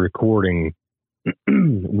the recording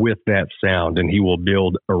with that sound, and he will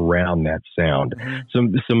build around that sound.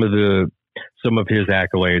 Mm-hmm. Some of his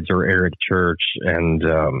accolades are Eric Church and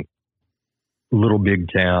Little Big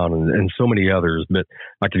Town and so many others, but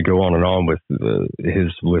I could go on and on with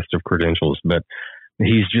his list of credentials. But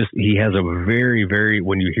he has a very, very,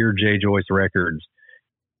 when you hear Jay Joyce records,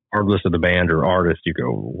 regardless of the band or artist, you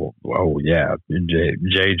go, oh yeah,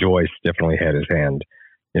 Jay Joyce definitely had his hand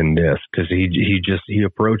in this, because he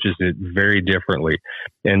approaches it very differently.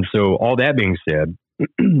 And so, all that being said,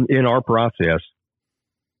 in our process,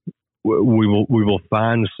 we will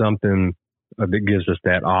find something that gives us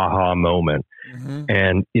that aha moment, mm-hmm.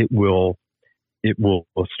 and it will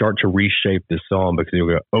start to reshape the song, because you'll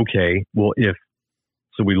go, okay, well,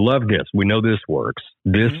 so we love this, we know this works.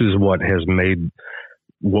 This mm-hmm. is what has made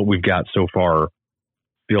what we've got so far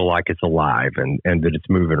feel like it's alive and that it's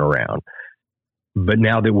moving around. But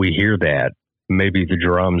now that we hear that, maybe the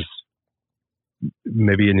drums,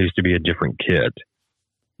 maybe it needs to be a different kit,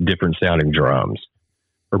 different sounding drums,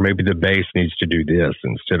 or maybe the bass needs to do this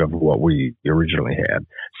instead of what we originally had.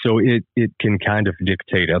 So it can kind of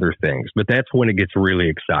dictate other things, but that's when it gets really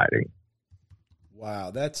exciting.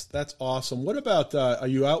 Wow, that's awesome. What about, are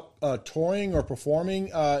you out touring or performing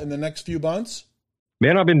in the next few months?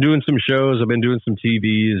 Man, I've been doing some shows. I've been doing some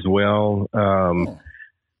TV as well.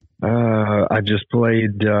 I just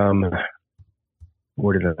played,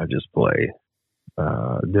 where did I just play?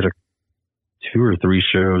 Did 2 or 3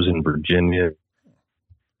 shows in Virginia.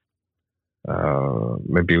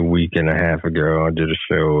 Maybe a week and a half ago, I did a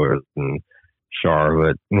show in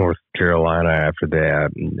Charlotte, North Carolina after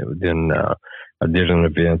that. And then I did an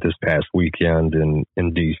event this past weekend in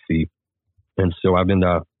DC. And so I've been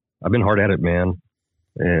hard at it, man.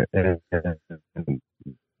 And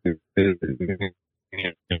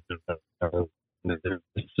this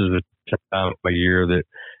is a time of year that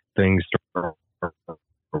things start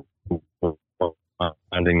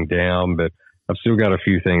winding down, but I've still got a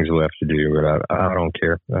few things left to do. But I don't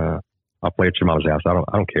care. I'll play at your mom's house. I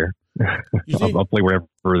don't care. I'll play wherever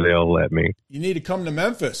they'll let me. You need to come to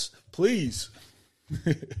Memphis, please.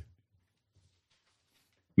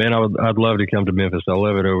 Man, I'd love to come to Memphis. I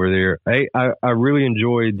love it over there. Hey, I really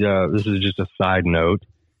enjoyed. This is just a side note.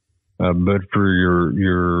 But for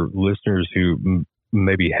your listeners who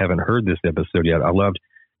maybe haven't heard this episode yet, I loved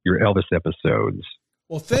your Elvis episodes.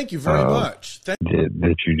 Well, thank you very much. That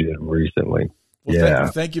you did recently. Well, yeah.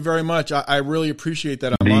 Thank you very much. I really appreciate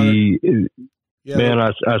that. Man,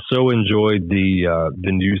 I so enjoyed the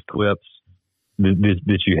news clips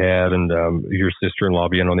that you had, and your sister-in-law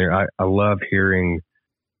being on there. I love hearing.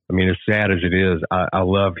 I mean, as sad as it is, I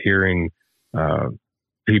love hearing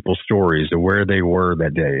people's stories of where they were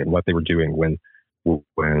that day and what they were doing when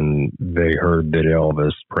they heard that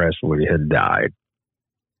Elvis Presley had died.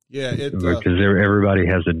 Yeah, because everybody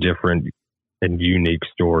has a different and unique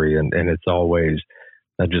story, and it's always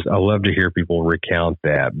I love to hear people recount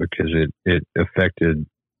that, because it affected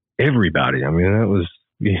everybody. I mean, that was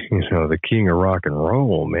the king of rock and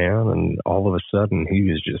roll, man, and all of a sudden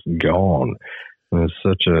he was just gone. And it's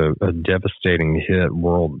such a devastating hit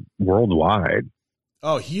worldwide.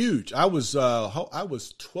 Oh, huge! I was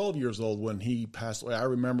 12 years old when he passed away. I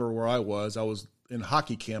remember where I was. I was in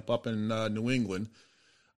hockey camp up in New England.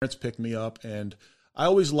 Parents picked me up, and I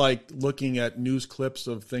always liked looking at news clips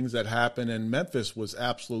of things that happened. And Memphis was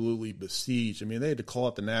absolutely besieged. I mean, they had to call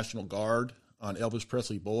out the National Guard on Elvis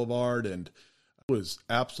Presley Boulevard, and it was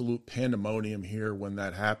absolute pandemonium here when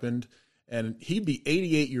that happened. And he'd be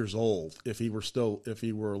 88 years old if he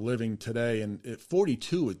were living today. And at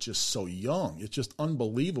 42, it's just so young. It's just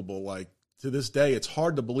unbelievable. Like, to this day, it's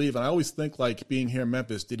hard to believe. And I always think, like, being here in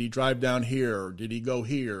Memphis, did he drive down here? Or did he go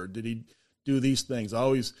here? Or did he do these things? I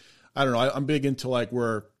don't know. I'm big into, like,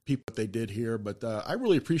 where people, what they did here. But I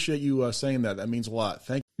really appreciate you saying that. That means a lot.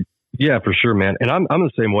 Thank you. Yeah, for sure, man. And I'm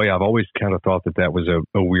the same way. I've always kind of thought that was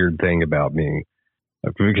a weird thing about me.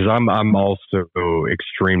 Because I'm also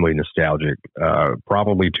extremely nostalgic,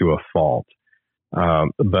 probably to a fault.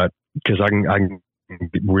 But because I can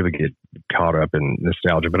really get caught up in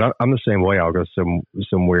nostalgia. But I'm the same way. I'll go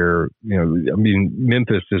somewhere. I mean,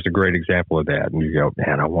 Memphis is a great example of that. And you go,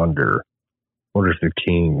 man, I wonder wonder if the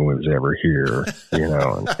king was ever here, you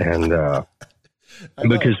know, and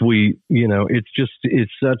because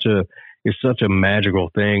it's such a magical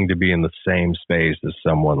thing to be in the same space as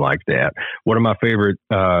someone like that. One of my favorite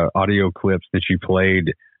audio clips that you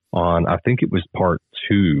played on, I think it was part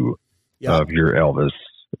 2 of your Elvis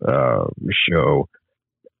show.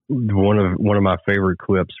 One of my favorite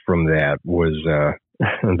clips from that was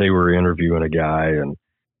they were interviewing a guy,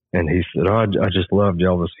 and he said, "Oh, I just loved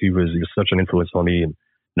Elvis. He was such an influence on me, and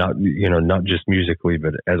not just musically,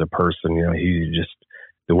 but as a person. You know, he just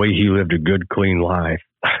the way he lived a good, clean life."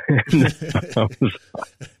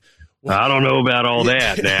 I don't know about all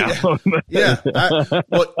that now.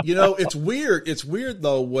 Well, it's weird. It's weird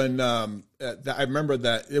though when I remember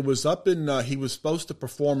that it was up in he was supposed to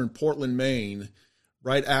perform in Portland, Maine.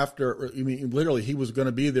 Right after, literally, he was going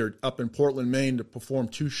to be there up in Portland, Maine to perform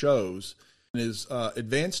 2 shows. And his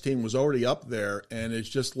advance team was already up there, and it's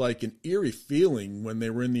just like an eerie feeling when they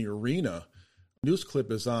were in the arena. News clip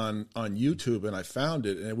is on YouTube, and I found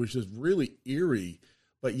it, and it was just really eerie.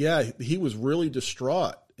 But yeah, he was really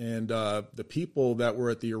distraught, and the people that were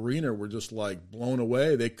at the arena were just like blown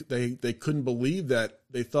away. They couldn't believe that.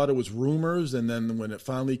 They thought it was rumors, and then when it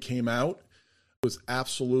finally came out, it was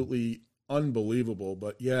absolutely unbelievable.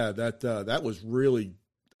 But yeah, that was really,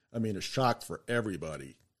 a shock for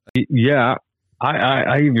everybody. Yeah,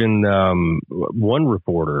 I even one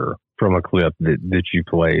reporter from a clip that you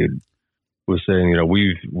played was saying,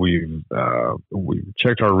 we've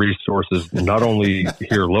checked our resources not only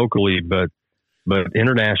here locally but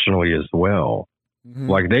internationally as well. Mm-hmm.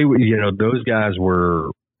 Like those guys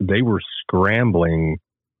were scrambling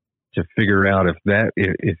to figure out if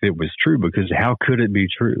it was true, because how could it be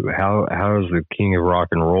true? How is the king of rock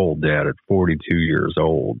and roll dead at 42 years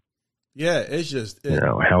old? Yeah, it's just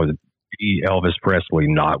how is Elvis Presley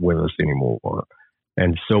not with us anymore?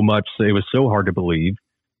 And so much, it was so hard to believe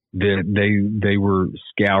that they were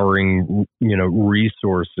scouring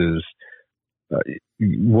resources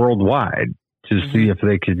worldwide to mm-hmm. see if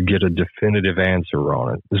they could get a definitive answer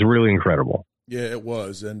on it. It was really incredible. Yeah, it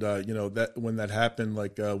was. And, that when that happened,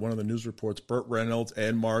 like one of the news reports, Burt Reynolds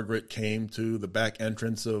and Margaret came to the back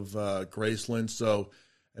entrance of Graceland. So,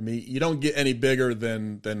 you don't get any bigger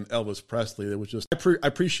than Elvis Presley. It was just, I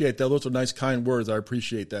appreciate that. Those are nice, kind words. I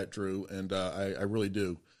appreciate that, Drew. And I really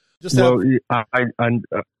do.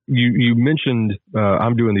 You mentioned,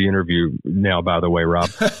 I'm doing the interview now, by the way, Rob.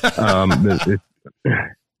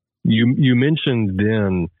 You mentioned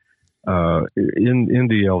then, in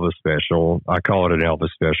the Elvis special, I call it an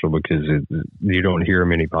Elvis special because you don't hear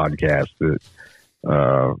many podcasts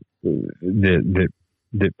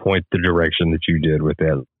that point the direction that you did with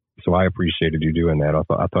that. So I appreciated you doing that. I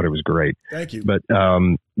thought it was great. Thank you. But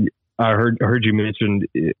I heard you mentioned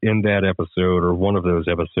in that episode, or one of those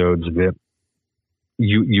episodes, that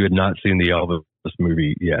you had not seen the Elvis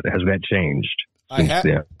movie yet. Has that changed? I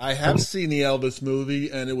have seen the Elvis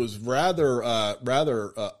movie, and it was rather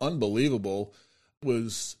unbelievable. It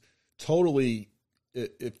was totally,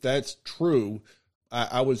 if that's true,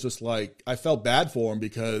 I was just like, I felt bad for him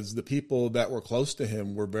because the people that were close to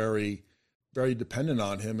him were very, very dependent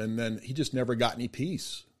on him, and then he just never got any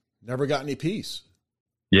peace.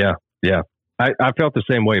 Yeah. I felt the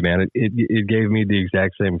same way, man. It gave me the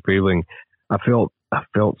exact same feeling. I felt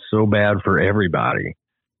so bad for everybody.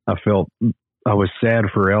 I was sad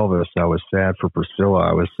for Elvis. I was sad for Priscilla.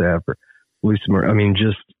 I was sad for Lisa Marie.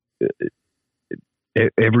 Just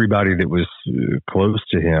everybody that was close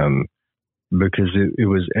to him, because it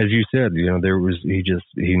was, as you said, he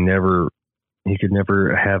could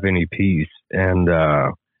never have any peace. And,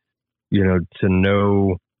 to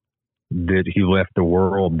know that he left the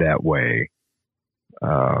world that way,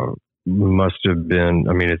 must have been,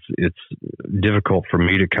 it's difficult for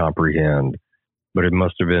me to comprehend, but it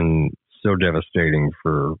must have been so devastating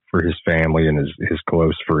for his family and his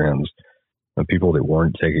close friends and people that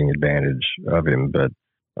weren't taking advantage of him. But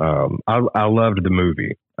I loved the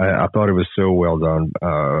movie. I thought it was so well done.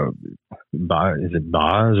 Is it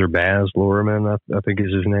Baz or Baz Luhrmann? I think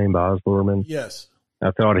is his name, Baz Luhrmann. Yes. I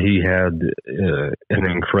thought he had an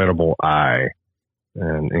incredible eye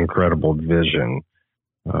and incredible vision.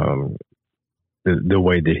 The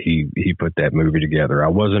way that he put that movie together, I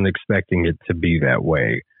wasn't expecting it to be that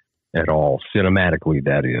way at all, cinematically,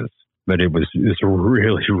 that is. But it's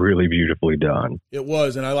really, really beautifully done. It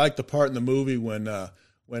was, and I liked the part in the movie when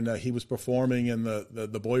he was performing, and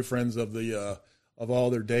the boyfriends of all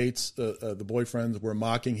their dates, the boyfriends were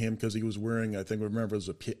mocking him because he was wearing, I think, remember, it was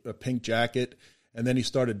a pink jacket, and then he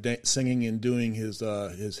started singing and doing his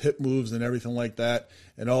hip moves and everything like that.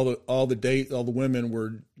 And all the women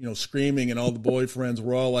were, screaming, and all the boyfriends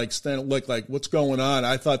were all like look like, what's going on?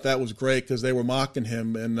 I thought that was great because they were mocking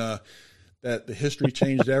him, and that the history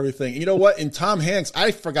changed everything. You know what? In Tom Hanks,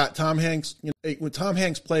 I forgot Tom Hanks. When Tom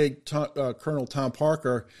Hanks played Colonel Tom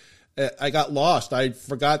Parker, I got lost. I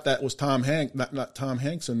forgot that was Tom Hanks, not Tom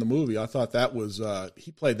Hanks in the movie. I thought that was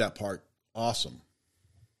he played that part awesome.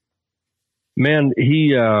 Man,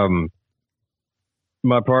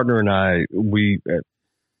 my partner and I, we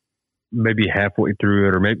maybe halfway through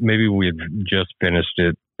it, or maybe we had just finished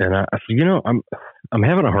it, and I said, I'm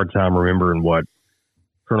having a hard time remembering what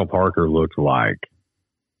Colonel Parker looked like,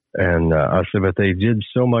 and I said, but they did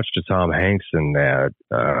so much to Tom Hanks in that,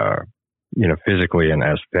 physically and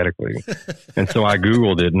aesthetically, and so I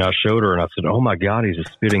Googled it and I showed her, and I said, oh my God, he's a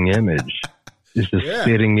spitting image. It's a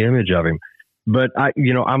spitting image of him. But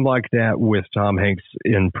I'm like that with Tom Hanks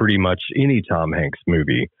in pretty much any Tom Hanks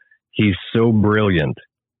movie. He's so brilliant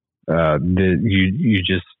that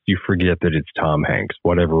you forget that it's Tom Hanks.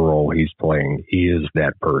 Whatever role he's playing, he is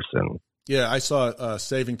that person. Yeah, I saw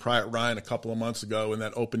Saving Private Ryan a couple of months ago, in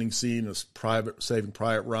that opening scene of Saving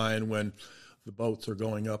Private Ryan, when the boats are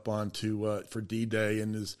going up onto for D-Day,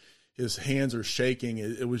 and his hands are shaking.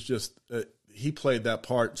 It was just. He played that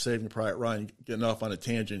part, Saving Private Ryan. Getting off on a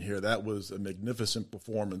tangent here, that was a magnificent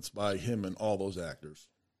performance by him and all those actors.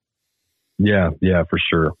 Yeah, for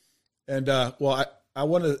sure. And I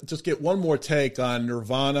want to just get one more take on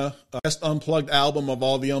Nirvana, best unplugged album of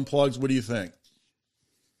all the unplugs. What do you think?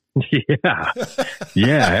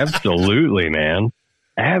 Yeah, absolutely, man,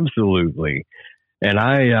 absolutely. And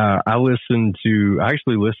I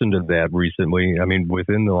actually listened to that recently. I mean,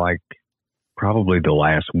 within probably the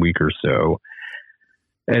last week or so.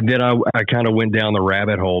 And then I kind of went down the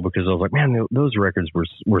rabbit hole because I was like, man, those records were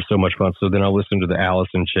so much fun. So then I listened to the Alice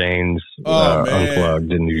in Chains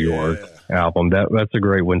Unplugged in New York album. That's a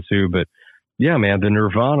great one too. But yeah, man, the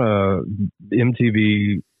Nirvana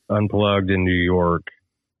MTV Unplugged in New York,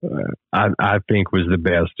 I think was the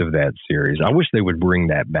best of that series. I wish they would bring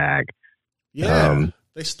that back. Yeah,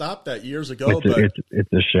 they stopped that years ago.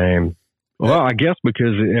 It's a shame. Well, I guess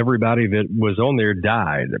because everybody that was on there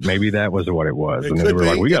died. Maybe that was what it was. And they were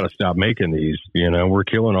like, we got to stop making these. We're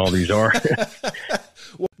killing all these artists.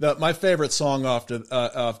 My favorite song off the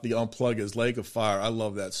Unplug is Lake of Fire. I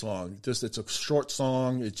love that song. It's a short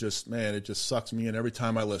song. It just sucks me in every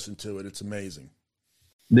time I listen to it. It's amazing.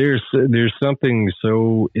 There's something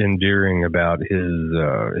so endearing about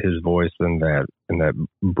his voice in that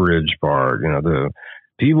bridge part. The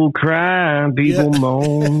people cry, people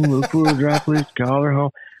moan, look for a dry place, call her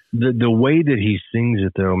home. The way that he sings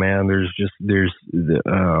it, though, man, there's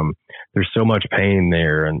so much pain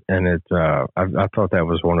there, and it. I thought that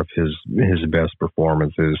was one of his best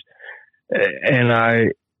performances, and I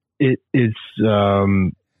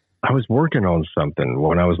was working on something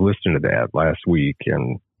when I was listening to that last week,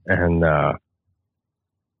 and I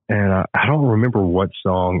don't remember what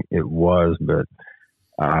song it was, but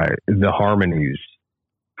the harmonies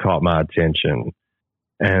caught my attention,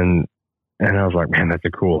 and I was like, man, that's a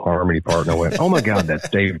cool harmony part. And I went, oh my God, that's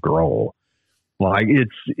Dave Grohl. Like,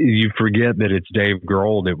 you forget that it's Dave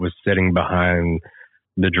Grohl that was sitting behind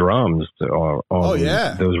the drums on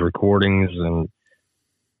those recordings and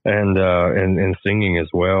singing as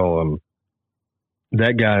well.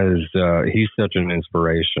 That guy he's such an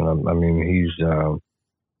inspiration. I mean,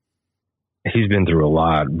 he's been through a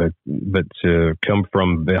lot, but to come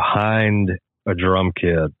from behind a drum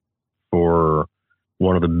kit for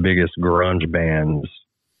one of the biggest grunge bands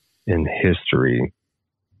in history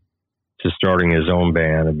to starting his own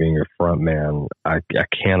band and being a front man, I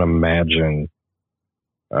can't imagine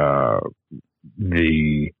the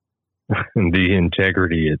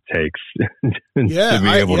integrity it takes to be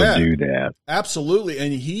able to do that. Absolutely.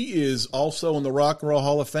 And he is also in the Rock and Roll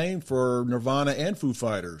Hall of Fame for Nirvana and Foo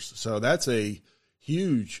Fighters. So that's a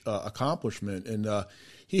huge accomplishment. And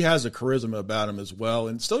he has a charisma about him as well.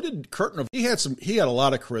 And so did Kurt. He had a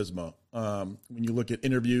lot of charisma. When you look at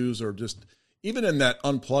interviews or just even in that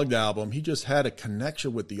Unplugged album, he just had a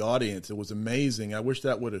connection with the audience. It was amazing. I wish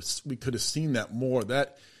we could have seen that more.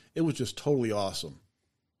 It was just totally awesome.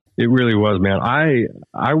 It really was, man. I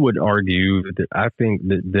would argue that I think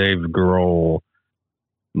that Dave Grohl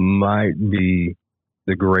might be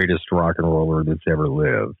the greatest rock and roller that's ever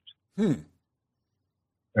lived. And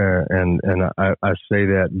I say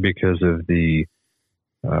that because of the,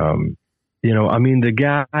 the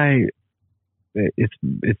guy, it's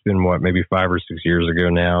been maybe 5 or 6 years ago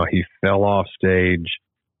now. He fell off stage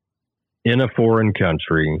in a foreign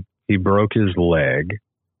country. He broke his leg.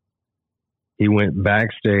 He went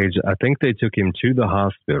backstage. I think they took him to the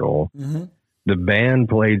hospital. Mm-hmm. The band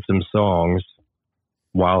played some songs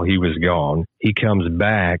while he was gone. He comes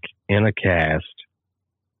back in a cast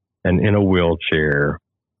and in a wheelchair,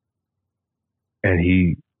 and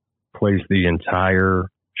he plays the entire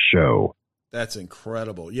show. That's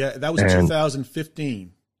incredible. Yeah, that was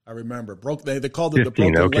 2015. I remember. They called it 15, the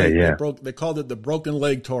broken okay, leg. yeah. They called it the broken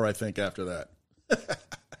leg tour, I think, after that.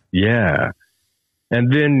 Yeah. And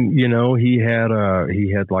then, he had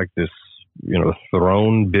like this,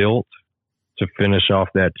 throne built to finish off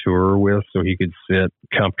that tour with, so he could sit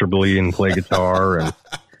comfortably and play guitar and,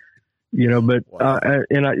 but, wow.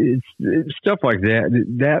 It's stuff like that.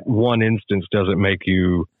 That one instance doesn't make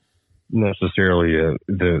you necessarily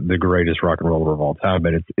the greatest rock and roller of all time,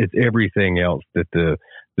 but it's everything else that the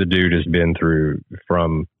dude has been through,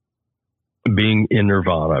 from being in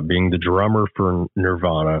Nirvana, being the drummer for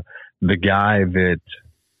Nirvana, the guy that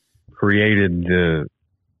created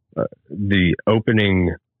the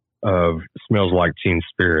opening of Smells Like Teen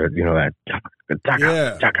Spirit,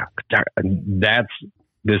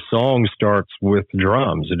 this song starts with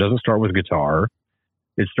drums. It doesn't start with guitar.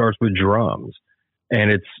 It starts with drums.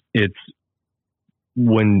 And it's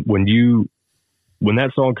when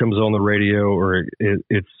that song comes on the radio, or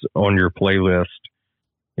it's on your playlist,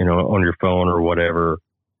 on your phone or whatever,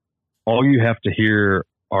 all you have to hear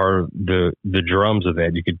are the drums of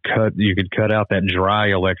that. You could cut out that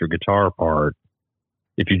dry electric guitar part.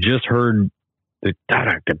 If you just heard the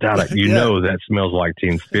da-da-da-da, know that Smells Like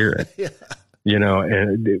Teen Spirit. Yeah.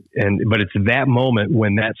 But it's that moment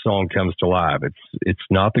when that song comes to life. It's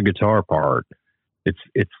not the guitar part. It's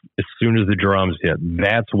as soon as the drums hit,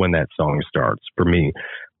 that's when that song starts for me.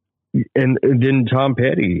 And then Tom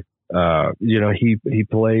Petty, he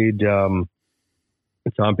played. Tom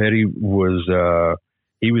Petty was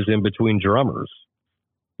he was in between drummers.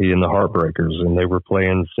 He and the Heartbreakers, and they were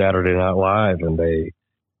playing Saturday Night Live, and they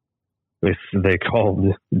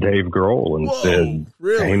called Dave Grohl and said,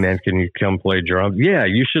 really? "Hey man, can you come play drums?" Yeah,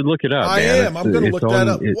 you should look it up. I man. am. I'm going to look that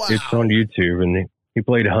up. Wow. It's on YouTube, and he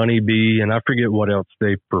played Honeybee, and I forget what else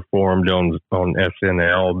they performed on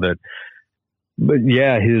SNL, but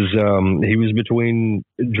yeah, he was between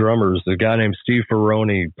drummers. The guy named Steve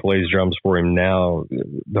Ferrone plays drums for him now.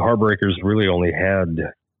 The Heartbreakers really only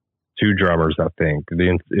had 2 drummers, I think,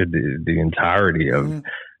 the entirety of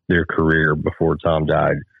their career before Tom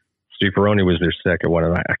died. Steve Ferrone was their second one,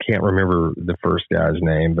 and I can't remember the first guy's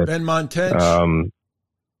name, but Ben Montench. I think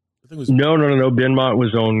it was no. Ben Mont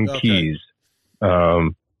was on keys.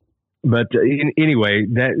 But anyway,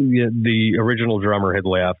 the original drummer had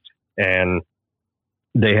left, and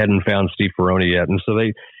they hadn't found Steve Ferrone yet, and so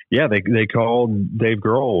they called Dave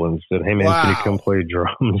Grohl and said, "Hey man, can you come play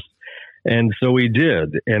drums?" And so he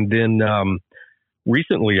did. And then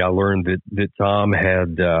recently, I learned that Tom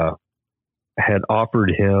had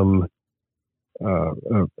offered him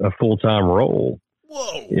a full-time role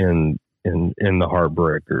in the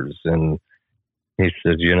Heartbreakers, and he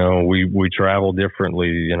said, we travel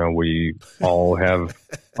differently. We all have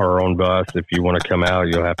our own bus. If you want to come out,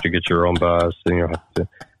 you'll have to get your own bus, and you'll have to,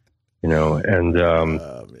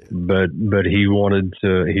 but he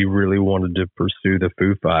really wanted to pursue the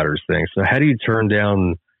Foo Fighters thing. So how do you turn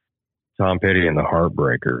down Tom Petty and the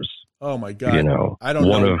Heartbreakers? Oh my God! I don't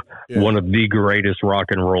know. One of the greatest rock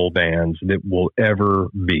and roll bands that will ever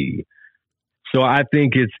be. So I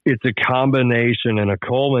think it's a combination and a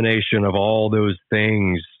culmination of all those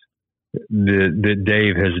things that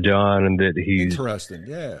Dave has done, and that he's interesting.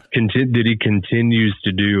 Yeah, that he continues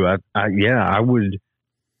to do.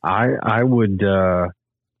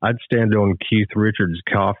 I'd stand on Keith Richards'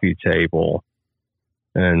 coffee table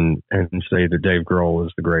and say that Dave Grohl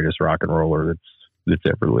is the greatest rock and roller that's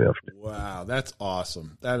ever lived. Wow, that's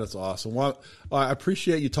awesome. That is awesome. Well, I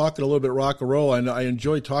appreciate you talking a little bit rock and roll. I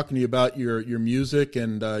enjoy talking to you about your music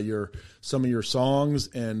and some of your songs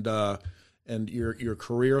and your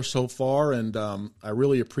career so far. And I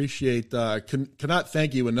really appreciate. Cannot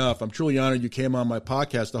thank you enough. I'm truly honored you came on my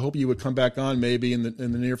podcast. I hope you would come back on maybe in the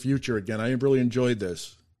near future again. I really enjoyed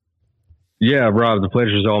this. Yeah, Rob, the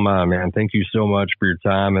pleasure's all mine, man. Thank you so much for your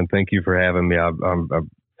time, and thank you for having me. I'm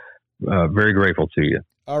very grateful to you.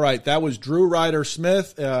 All right. That was Drew Ryder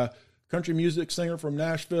Smith, country music singer from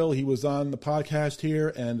Nashville. He was on the podcast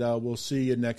here, and we'll see you next